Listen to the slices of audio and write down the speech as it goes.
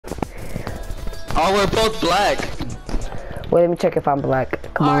Oh, we're both black. Wait, let me check if I'm black.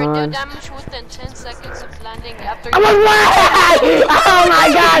 Come on. Deal damage within 10 seconds of landing after I'm you. black! Oh my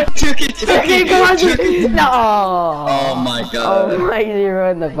god! Tuki, come on, Tuki! No! Oh my god. Oh my, you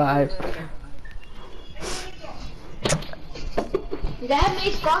ruined the vibe. Déjame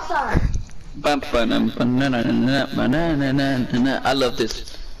mis cosas. I love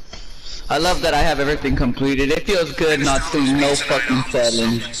this. I love that I have everything completed. It feels good not doing no fucking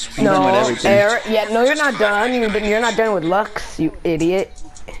challenge. I'm done with No, everything. Eric. Yeah, no, you're not done. You're not done with Lux, you idiot.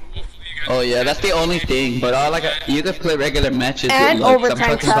 Oh yeah, that's the only thing. But all like you could play regular matches And with Lux.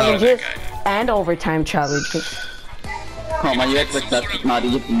 overtime challenges. And overtime challenges. Come on, you act like that's not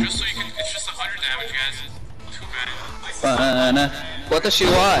easy. Just so you can, it's just 100 damage, guys. Too bad. What does she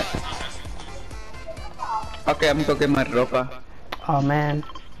want? Okay, I'm gonna go get my ropa. Oh man.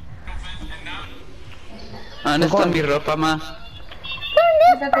 ¿Dónde está mi ropa, ma?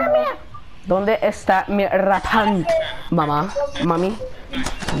 ¿Dónde está mi rapant? Mamá, mami.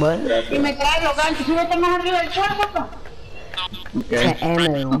 What? Y me trae los ganchos. Súbete más arriba del cuerpo. Okay. Te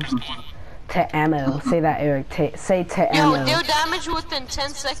amo. Te amo. Say that, Eric. Say te Yo, amo. deal damage within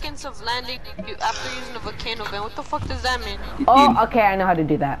 10 seconds of landing after using a volcano vent. What the fuck does that mean? Oh, okay, I know how to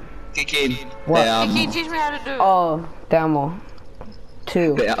do that. Kikin. What? You can't teach me how to do it. Oh, te amo.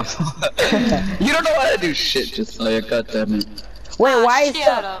 Two. You don't know how to do shit, just so you goddamn it. Wait,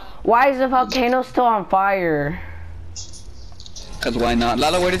 Shut why is the volcano still on fire? Cause why not?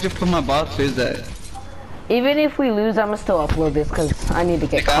 Lala, where did you put my box? Where's that? Even if we lose, I'ma still upload this because I need to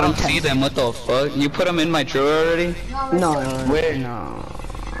get Like, I don't content. see them. What the fuck? You put them in my drawer already? No, Where? no.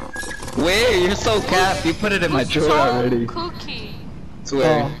 Where? You're so capped. You put it in my drawer So already. cookie.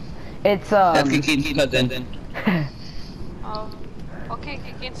 Swear. Oh, it's That's Kikin's cousin. Oh. Okay,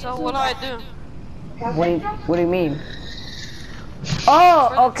 Kiki, so what do I do? what do you mean?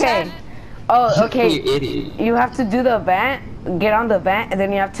 Oh, okay. Oh, You okay. idiot. You have to do the event, get on the event, and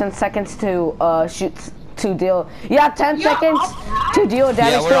then you have 10 seconds to to deal. You have 10 seconds to deal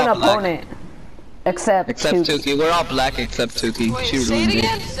damage we're to an all black. opponent. Except Tuki. We're all black except Tuki. Wait, She say it ruined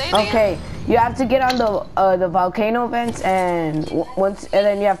again. it. Say it again. okay, you have to get on the volcano vents, and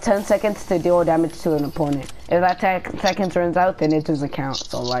then you have 10 seconds to deal damage to an opponent. If that 10 seconds runs out, then it doesn't count.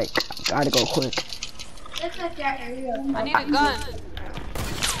 So like, gotta go quick. I need a gun.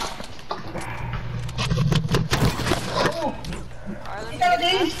 Alright, let me get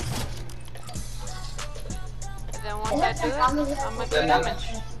this. And then once I do it, I'm gonna do damage.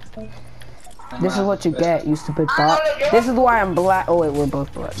 This is what you get, you stupid bot. This is why I'm black. Oh wait, we're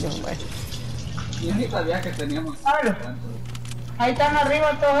both black. No way. Ahí están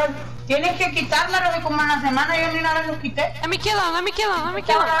arriba todos. Tienes que quitármelos y como en la semana yo ni una vez los quité. Let me kill him, let me kill him, let me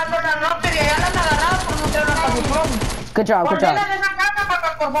kill him. La noche y allá las agarraron por no tener para su propio. Good job, good job. Ordénale esa casa,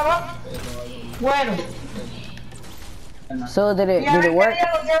 papá, por favor. Bueno. So did it work?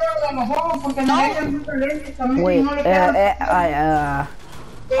 Wait,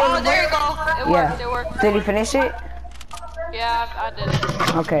 Oh, there you go. It worked, yeah. it worked. Did he finish it? Yeah, I did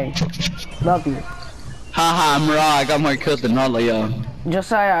it. Okay. Love you. Haha, I'm raw. I got more kills than all of y'all.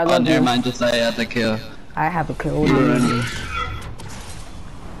 Josiah, I Oh, love never you. mind. Just I had the kill. I have a kill. You ruined it.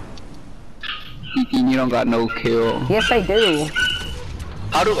 You don't got no kill. Yes, I do.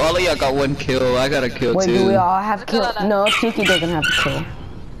 How do all of y'all got one kill? I got a kill Wait, too. do we all have kill? at that. No, Tiki doesn't have a kill.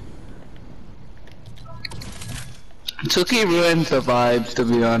 Tuki ruins the vibes, to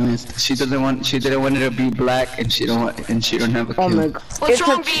be honest. She didn't want it to be black, and she don't have a kill. Oh my god. What's It's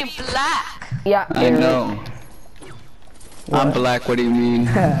wrong a- being black? Yeah, I Eric. know. I'm black. What do you mean?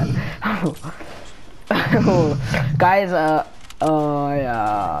 Guys,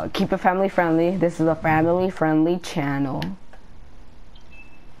 yeah. Keep it family friendly. This is a family friendly channel.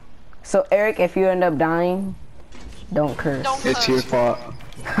 So Eric, if you end up dying, don't curse. Don't It's your fault.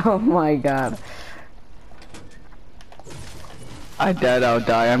 Oh my god. I died. I'll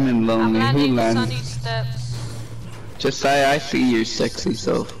die. I'm in I'm lonely. Who landing lands? sunny steps. Just say I see your sexy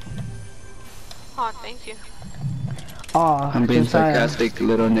self. Oh, thank you. Oh, I'm being Josiah. sarcastic,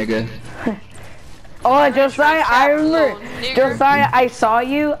 little nigga. Oh, Josiah, I remember. Little nigger. Josiah, I saw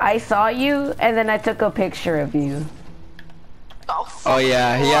you, and then I took a picture of you. Oh, fuck. Oh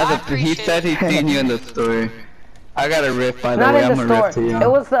yeah, he Oh, I He appreciate said he seen you in the story. I got a riff by the Not way. in I'm the a store. riff to you.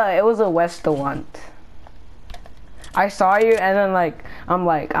 It was a restaurant. I saw you, and then I'm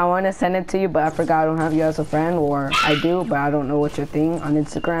like, I want to send it to you, but I forgot I don't have you as a friend, or I do, but I don't know what your thing on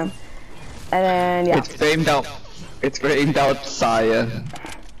Instagram. And then yeah. It's framed out. It's framed out, Saya.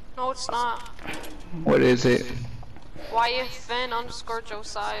 No, it's not. What is it?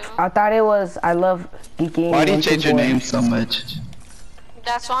 YFN_Josiah. I thought it was I love geeking. Why do you change your name so much?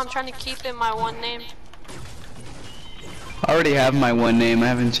 That's why I'm trying to keep it my one name. I already have my one name. I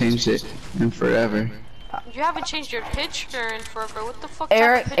haven't changed it in forever. You haven't changed your picture in forever. What the fuck?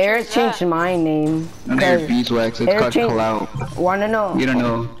 Eric changed my name. Under beeswax, it's called Clout. Wanna know? You don't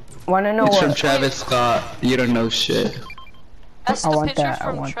know. Wanna know it's what? From Travis Scott. You don't know shit. That's I the want picture that. I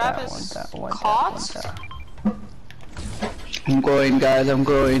from want Travis that. I want Scott. I'm going, guys. I'm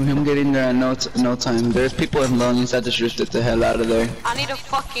going. I'm getting there in no time. There's people in Lonely's. I just drifted the hell out of there. I need a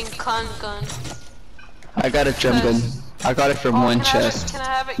fucking gun. I got a drum gun. I got it from one chest.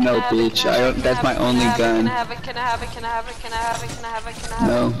 No, bitch. I don't. That's my only gun. Can I have it? Can I have it? Can I have it? Can I have it? Can I have it? Can I have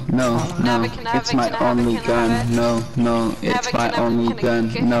it? No. It's my only gun. No. It's my only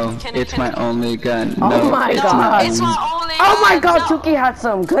gun. No. It's my only gun. Oh my god. It's my only gun. Oh my god, Chucky had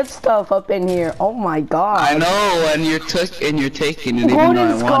some good stuff up in here. Oh my god. I know, and you're taking it.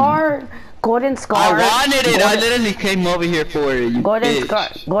 Golden Scar. Golden Scar. I wanted it. I literally came over here for it. You Golden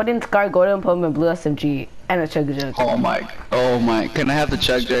bitch. Golden Scar, Golden Pump, and Blue SMG, and a Chug Jug. Oh my. Can I have the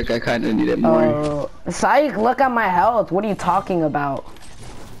Chug Jug? I kind of need it more. Psych, look at my health. What are you talking about?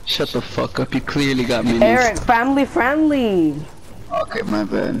 Shut the fuck up. You clearly got minis. Eric, family friendly. Okay, my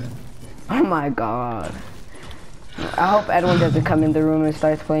bad. Oh my god. I hope Edwin doesn't come in the room and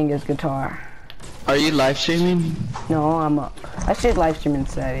starts playing his guitar. Are you live streaming? No, I'm up. I should live stream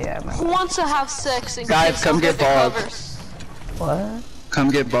instead, yeah. Who wants to have sex and guys, kiss come under get the balls. covers? What?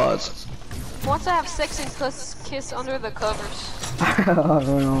 Come get balls. Who wants to have sex and kiss under the covers? I don't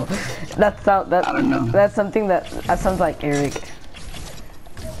know. I don't know. That's something that sounds like Eric.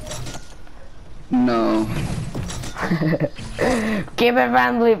 No. Keep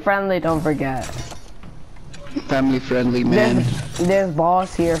it friendly, don't forget. Family friendly, man. There's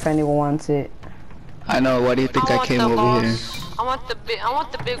balls here if anyone wants it. I know. Why do you think I came over here? I want the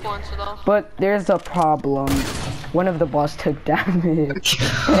big ones though. But there's a problem. One of the balls took damage.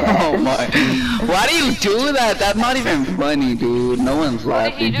 Oh my! Why do you do that? That's not even funny, dude. No one's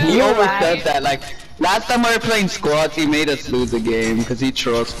laughing. He always said that. Like last time we were playing squads, he made us lose a game because he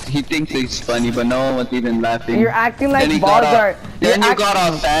trolls. He thinks he's funny, but no one was even laughing. You're acting like balls are. Then you got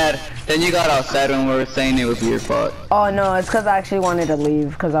all sad. Then you got all sad when we were saying it was your fault. Oh no, it's because I actually wanted to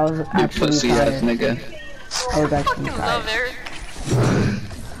leave because I was actually pussy tired. ass nigga. I was actually I tired. love Eric.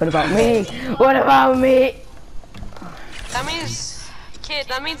 What about me? What about me? That means, kid.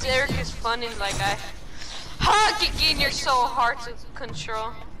 That means Eric is funny. Like Kiki, you're so hard to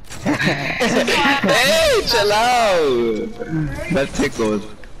control. Hey, chill out. That tickles.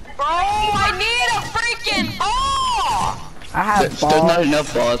 Bro, I need a freaking ball. I have balls. There's not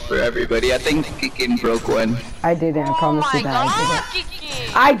enough balls for everybody. I think Kikin broke one. I didn't. I promise you that.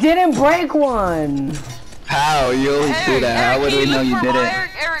 Kiki. I didn't break one. How? You always do that. How would we know you did it?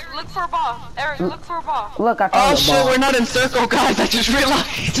 Eric, look for a ball. Eric, look for a ball. Look, I found Oh a shit, ball. we're not in circle, guys. I just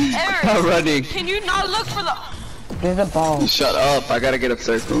realized. Eric, I'm running. can you not look for the... There's a ball. Shut up. I gotta get a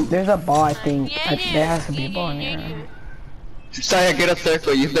circle. There's a ball, I think. There has to be a ball in here. Sorry, get a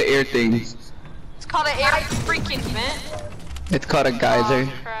circle. Use the air thing. It's called an air freaking vent. It's called a geyser.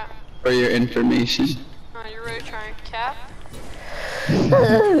 Oh, crap. For your information. Oh, you're really trying to cap?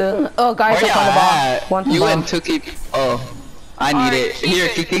 Oh, guys, I found a ball. Want the You ball. and Tuki. Oh, I need it. Here,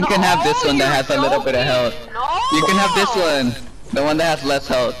 Kikin can have this one that has a little bit of health. You can have this one. The one that has less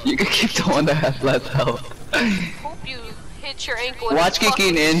health. You can keep the one that has less health. Hope you hit your ankle. with Watch a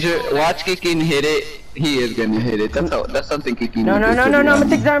fucking Kikin injure. tool. Watch Kikin hit it. He is gonna hit it. That's something Kikin. No, I'm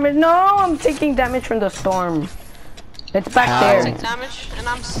taking damage. No, I'm taking damage from the storm. It's back How? there. Take damage, and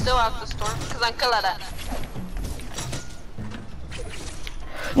I'm still out the storm because I'm cool at that.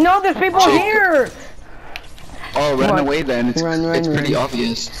 No, there's people here. Oh, run away then. It's Run, pretty run.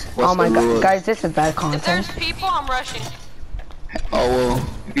 obvious. Oh What's my the god, rule? guys, this is bad If content. there's people, I'm rushing. Oh well,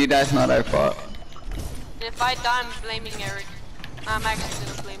 if you die's not our fault. And if I die, I'm blaming Eric. I'm actually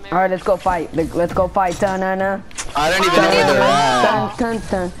gonna blame Eric. All right, let's go fight. Let's go fight. Dun, dun, dun. I don't even know where they're at. Dun,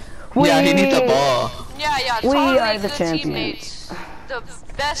 dun, dun. Yeah, he needs a ball. Yeah, We totally are the good champions. teammates. The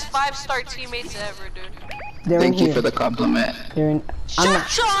best 5-star teammates ever, dude. They're in Thank you here. for the compliment. They're in. I'm not.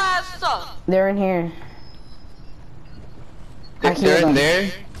 Shut your ass up! They're in here. I hear They're in them.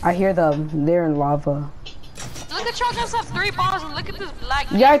 there. I hear them. They're in lava. Look at y'all guys have 3 balls and look at this black.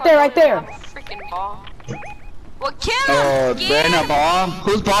 Yeah, right there, right there. Freaking ball. Well, kill him! Oh, they're in a ball.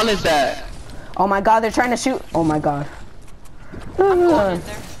 Whose ball is that? Oh my god, they're trying to shoot. Oh my god. I'm going in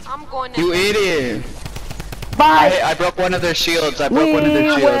there. I'm going in You there. idiot! Bye. I broke one of their shields. I We broke one of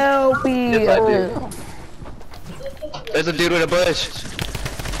their shields. will be. Yes, I did. There's a dude with a bush.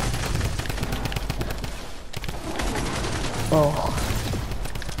 Oh,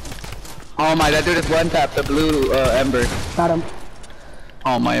 Oh my, that dude is one tap. The blue ember. got him.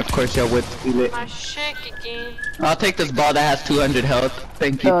 Oh my, of course y'all would steal it. My shit again. I'll take this ball that has 200 health.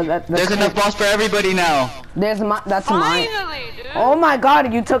 Thank you. Oh, that's There's enough balls for everybody now. That's mine. Finally, dude. Oh my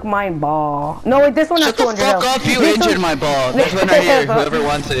god, you took my ball. No, wait, this one has Shut the 200 fuck health. up, you This injured one- my ball. There's one right here, whoever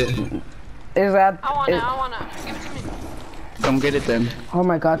wants it. Is that? I wanna. Give it to me. Come get it then. Oh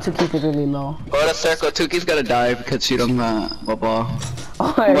my god, Tuki's really low. Go to circle. Tuki's gotta die because she don't got a ball.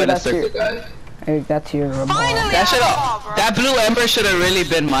 Oh, Go Eric, to that's circle, your, guys. Eric, that's your ball. Finally, That should I have. bro. That blue ember should have really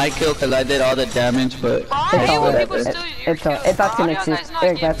been my kill because I did all the damage, but Bro, I It's hate all when right. people steal your It's all- kills, it's bro. actually an Y'all guys assist. not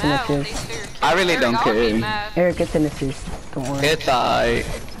Eric, getting that's an mad when they assist. steal your kills. I really Eric, don't I'll be care. mad. Eric, it's an assist. Don't worry. it's alright.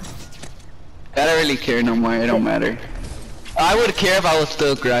 I don't really care no more. It don't matter. I would care if I was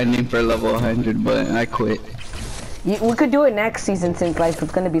still grinding for level 100, but I quit. We could do it next season since like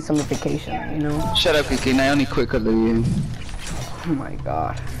it's gonna be summer vacation, you know? Shut up, Kiki. I only quit because of you. Oh my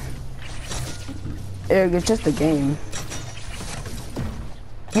god. Eric, it's just a game.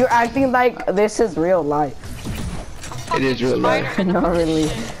 You're acting like this is real life. It is real life. Not really.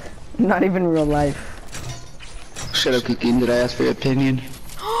 Not even real life. Shut up, Kiki. Did I ask for your opinion?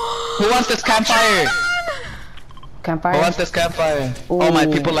 Who wants this campfire? Campfire? Who wants this campfire? Oh my,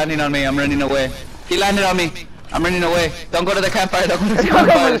 Ooh. people landing on me. I'm running away. He landed on me. I'm running away. Don't go to the campfire. Don't go to the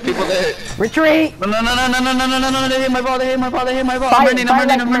campfire. There's people there. Retreat! No, no, no, no, no, no, no, no, no, no. They hit my ball. They hit my ball. They hit my ball. I'm Fight- running. fight I'm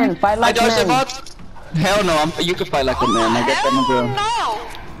running. like I'm running. men, fight like I dodged the men. box. Hell no. You can fight like a man. I guess I'm a girl. No.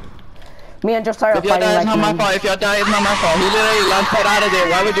 Me and Josiah are If y'all fighting die, it's like not my men. fault. If y'all die, it's not my fault. He literally launched pad out of there.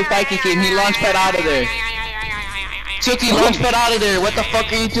 Why would you fight Kiki? He launched pad out of there. Tuki, launch pad out of there. What the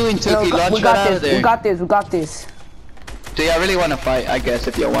fuck are you doing, Tuki? No, Launch we pad got out of this, there. we got this, we got this. Do y'all really want to fight? I guess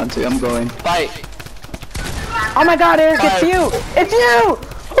if y'all want to. I'm going. Fight. Oh my god, Eric, it's Fight. you! It's you!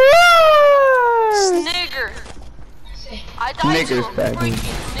 Woo! Snigger. I died to a Nigger's back. freaking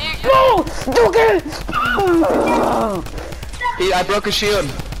nigger. No! Tuki! I broke his shield.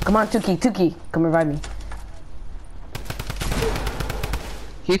 Come on, Tuki, come revive me.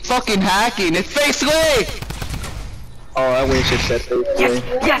 He's fucking hacking. It's face away. Oh, I wish it said face away.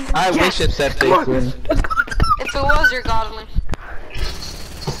 Yes! I wish it said face away. If it was your godling.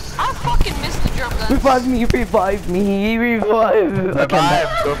 I fucking missed the drum gun. Revive me, revive me, revive. Okay,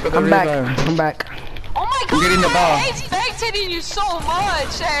 Revive. Go for the I'm back. revive. I'm back. Oh my god, getting the ball. I hate spectating you so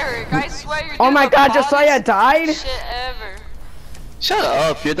much, Eric. I swear you're Oh doing my the god, Josiah boggest died? shit ever. Shut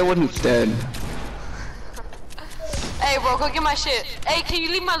up. You're the one who's dead. Hey bro, go get my shit. Hey, can you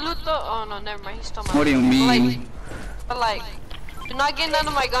leave my loot though? Oh no, never mind. He stole my What do you loot. mean? But like, do not get none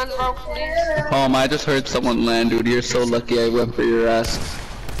of my guns, bro, please. Oh my, I just heard someone land, dude. You're so lucky I went for your ass.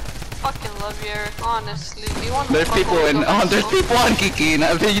 Fucking love you, Eric. Honestly, you want to There's fuck people with in, me, oh, there's so- people on Kiki, and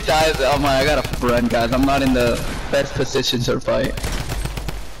after he dies, oh my, I gotta run, guys. I'm not in the best position to fight.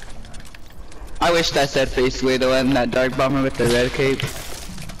 I wish that said face away though, and that dark bomber with the red cape.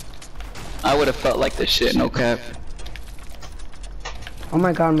 I would have felt like the shit, no cap. Oh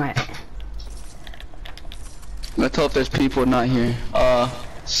my god, my... Let's hope there's people not here.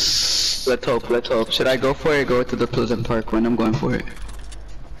 Let's hope. Should I go for it or go to the Pleasant Park when I'm going for it?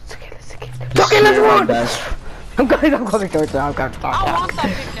 It's okay, let's run! I'm going towards it. I want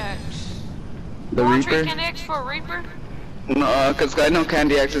that pickaxe. The Want Reaper? Candy X for a Reaper? No, cause I know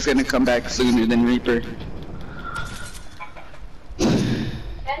Candy X is gonna come back sooner than Reaper.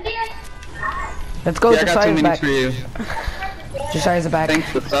 Let's go, Yeah, I got 2 Josiah's minis back. for you. Josiah's back.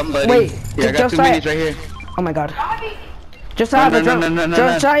 Thanks to somebody. Wait, yeah, I got 2 Josiah- minis right here. Oh my god. Josiah, I have a drum. no.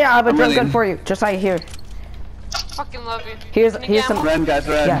 Josiah, I have a I'm drum really- gun for you. Josiah, here. Fucking love you. Here's Can you get some. ammo? Run, guys,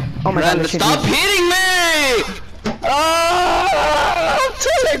 run. Yeah. Oh my run. God, they're shooting Stop me. hitting me! Oh,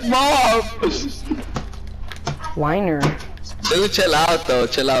 take mom. Whiner. Dude, chill out though.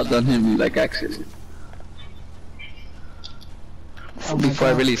 Chill out. Don't hit me like actually. Oh my Before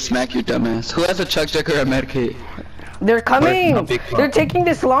I God. really smack you, dumbass. Who has a Chuck Check or a Medkit? They're coming. a big They're pump. taking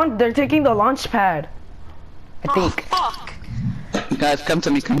this launch. They're taking the launch pad. I think. Oh, fuck. Guys, come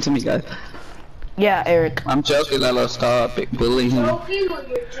to me, guys. Yeah, Eric. I'm joking, Lalo. Stop bullying him.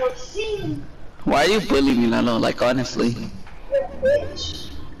 Why are you bullying me, Lalo? Like, honestly.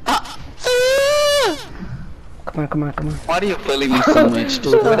 Come on. Why do you bully me so much,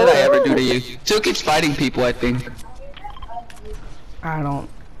 dude? What did I ever do to you? Two keeps fighting people, I think. I don't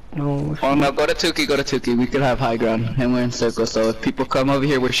know. Oh no, go to Tuki. We could have high ground, and we're in circle, so if people come over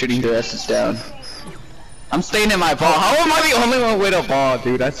here, we're shooting their asses down. I'm staying in my ball. How am I the only one with a ball,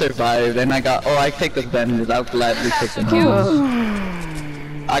 dude? I survived, and I take this bandages. I'll gladly take them.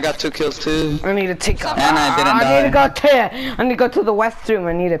 I got 2 kills too. I need to take off. And I didn't I need die. to go to the restroom.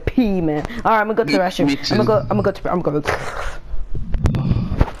 I need to pee, man. All right, I'm gonna go to the restroom. Me too. I'm gonna go.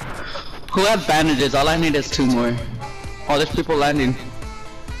 Who has bandages? All I need is 2 more. Oh, there's people landing.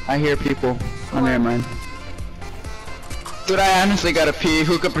 I hear people. Oh, never mind. Dude, I honestly gotta pee.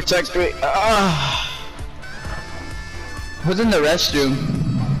 Who could protect me? Who's in the restroom?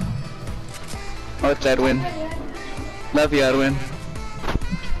 Oh, it's Edwin. Love you, Edwin.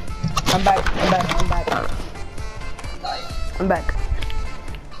 I'm back. I'm back.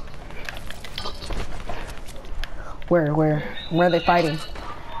 Where are they fighting?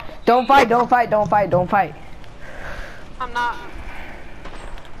 Don't fight. I'm not.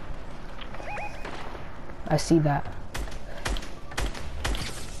 I see that.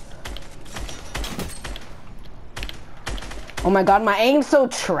 Oh my god, my aim's so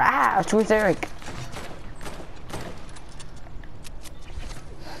trash. Where's Eric?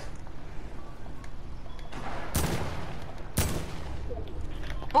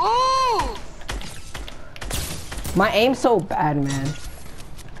 Ooh! My aim's so bad, man.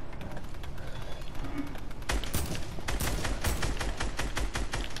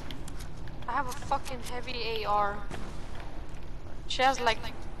 I have a fucking heavy AR. She has like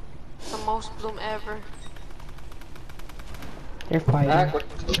the most bloom ever. They're fighting.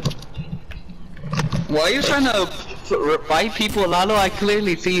 Why are you trying to fight people, Lalo? I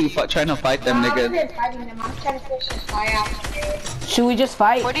clearly see you trying to fight them, nigga. Should we just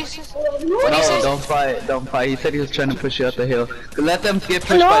fight? What do you say? No, don't fight. He said he was trying to push you up the hill. Let them get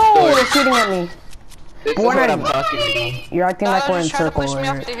pushed by No, Thor. they're shooting at me. This is what I'm talking about. You're acting like we're in Just trying to circle. push me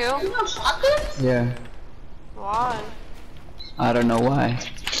Right? off the hill. Yeah. Why? I don't know why.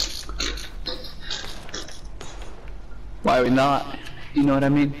 Why we not? You know what I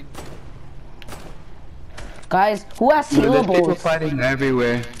mean? Guys, who has Dude, there's people healables? fighting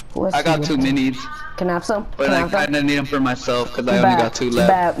everywhere. Who has I got 2 healables? minis, Can I have some? but Can I I have some? kinda need them for myself because I only got 2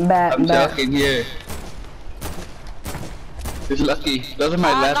 left. I'm joking here. It's lucky. Those are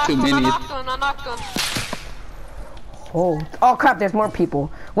my last 2 minis. I knocked one. Oh crap, there's more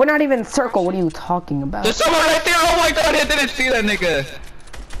people. We're not even in circle, what are you talking about? There's someone right there! Oh my god, I didn't see that nigga!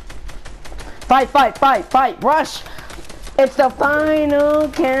 Fight, rush! It's the final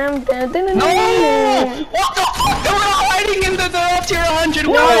countdown. No! What the fuck? They were all hiding in the tier 100,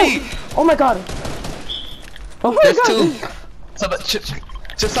 why? Oh my god. Oh my There's god. 2.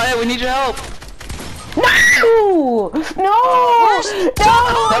 Josiah, we need your help. No!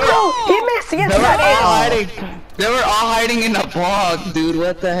 He missed. Yes, They were all hiding. They were all hiding in a box, dude.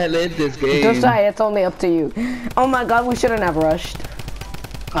 What the hell is this game? Josiah, it's only up to you. Oh my god, we shouldn't have rushed.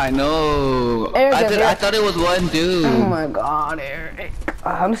 I know. Eric, I thought it was one dude. Oh my god, Eric.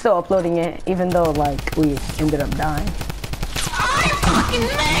 I'm still uploading it, even though like we ended up dying. Oh, you fucking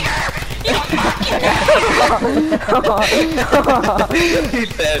nigger! You fucking He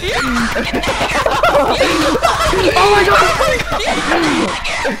said. Oh my god!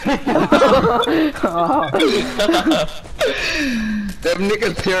 Them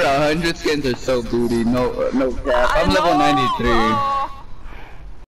niggas tier 100 skins are so booty. No cap. I'm level 93.